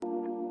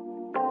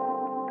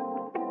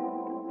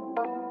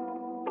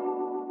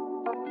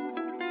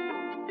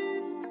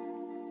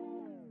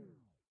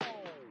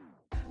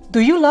Do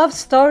you love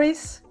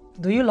stories?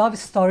 Do you love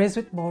stories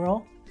with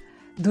moral?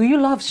 Do you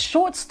love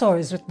short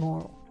stories with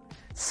moral?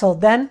 So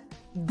then,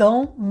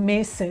 don't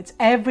miss it.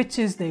 Every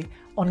Tuesday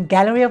on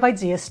Gallery of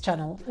Ideas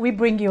channel, we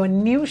bring you a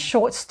new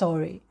short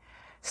story.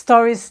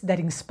 Stories that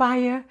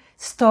inspire,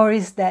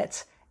 stories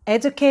that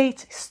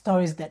educate,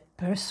 stories that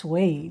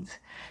persuade.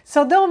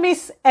 So don't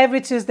miss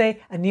every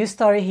Tuesday a new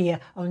story here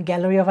on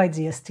Gallery of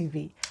Ideas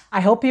TV.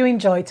 I hope you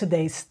enjoy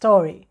today's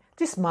story,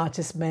 The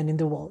Smartest Man in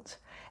the World.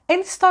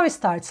 And the story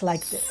starts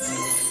like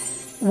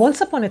this. Once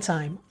upon a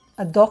time,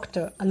 a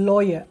doctor, a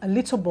lawyer, a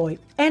little boy,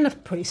 and a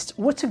priest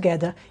were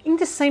together in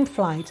the same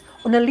flight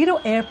on a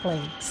little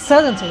airplane.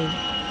 Suddenly,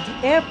 the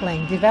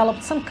airplane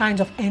developed some kind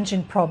of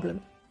engine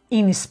problem.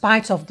 In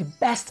spite of the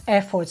best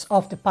efforts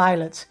of the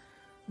pilot,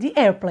 the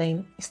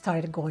airplane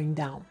started going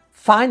down.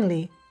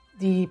 Finally,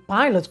 the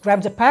pilot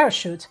grabbed a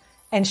parachute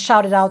and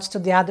shouted out to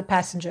the other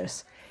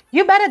passengers,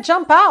 "You better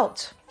jump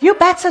out! You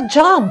better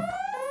jump!"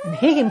 And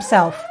he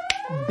himself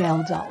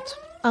bailed out.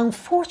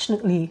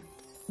 Unfortunately,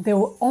 there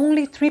were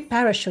only 3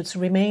 parachutes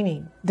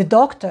remaining. The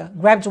doctor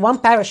grabbed one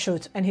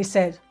parachute and he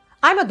said,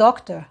 "I'm a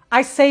doctor.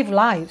 I save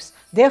lives.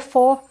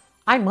 Therefore,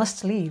 I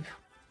must leave."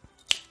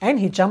 And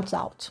he jumped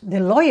out.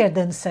 The lawyer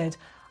then said,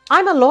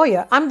 "I'm a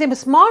lawyer. I'm the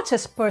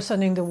smartest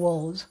person in the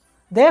world.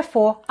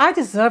 Therefore, I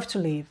deserve to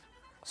leave."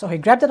 So he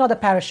grabbed another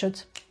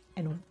parachute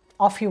and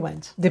off he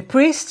went. The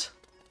priest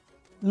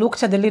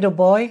looked at the little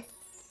boy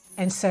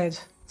and said,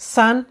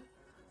 "Son,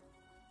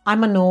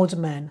 I'm an old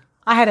man.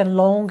 I had a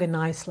long and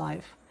nice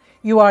life.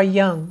 You are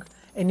young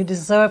and you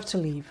deserve to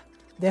leave.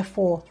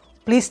 Therefore,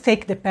 please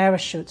take the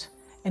parachute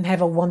and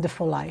have a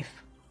wonderful life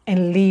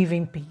and live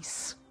in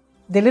peace."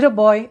 The little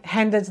boy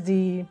handed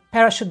the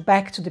parachute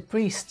back to the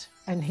priest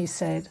and he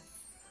said,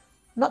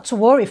 "Not to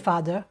worry,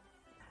 Father.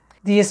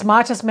 The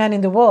smartest man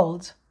in the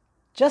world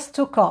just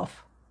took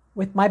off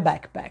with my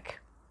backpack."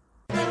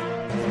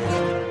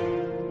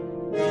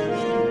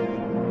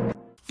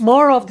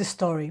 Moral of the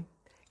story: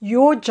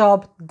 your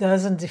job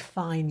doesn't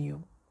define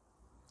you.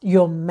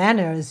 Your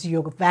manners,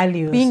 your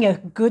values, being a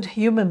good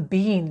human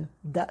being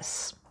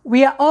does.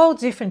 We are all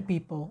different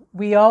people.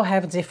 We all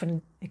have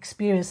different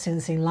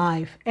experiences in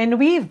life and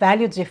we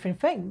value different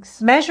things.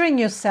 Measuring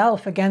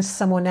yourself against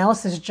someone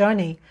else's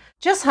journey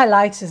just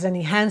highlights and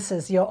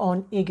enhances your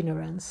own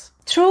ignorance.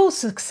 True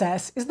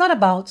success is not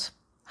about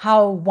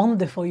how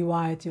wonderful you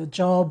are at your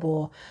job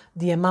or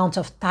the amount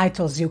of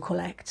titles you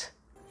collect.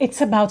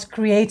 It's about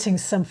creating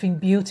something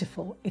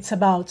beautiful. It's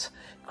about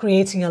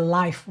creating a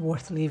life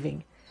worth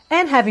living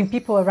and having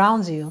people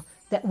around you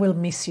that will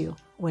miss you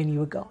when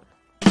you're gone.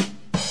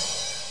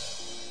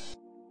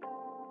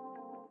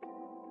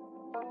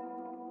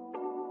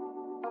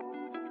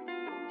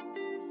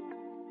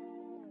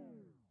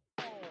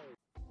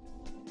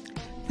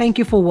 Thank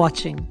you for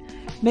watching.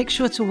 Make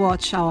sure to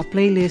watch our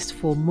playlist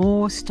for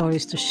more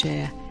stories to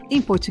share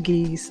in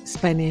Portuguese,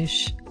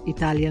 Spanish,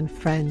 Italian,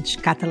 French,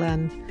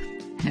 Catalan.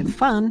 Have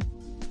fun!